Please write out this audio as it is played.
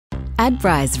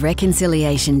Adbri's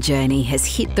reconciliation journey has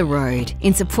hit the road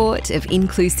in support of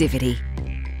inclusivity.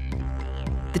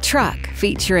 The truck,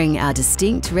 featuring our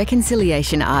distinct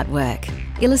reconciliation artwork,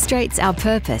 illustrates our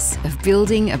purpose of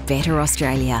building a better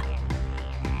Australia.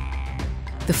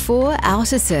 The 4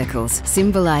 outer circles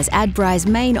symbolise Adbri's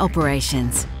main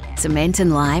operations: cement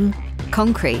and lime,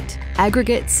 concrete,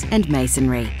 aggregates and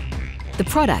masonry. The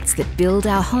products that build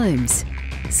our homes,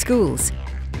 schools,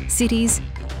 cities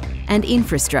and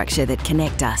infrastructure that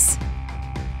connect us.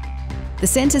 The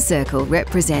centre circle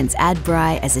represents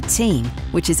Adbri as a team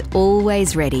which is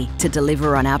always ready to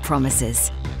deliver on our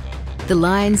promises. The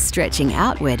lines stretching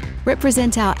outward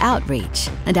represent our outreach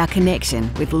and our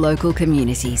connection with local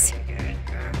communities.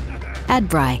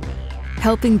 Adbri,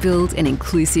 helping build an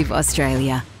inclusive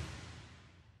Australia.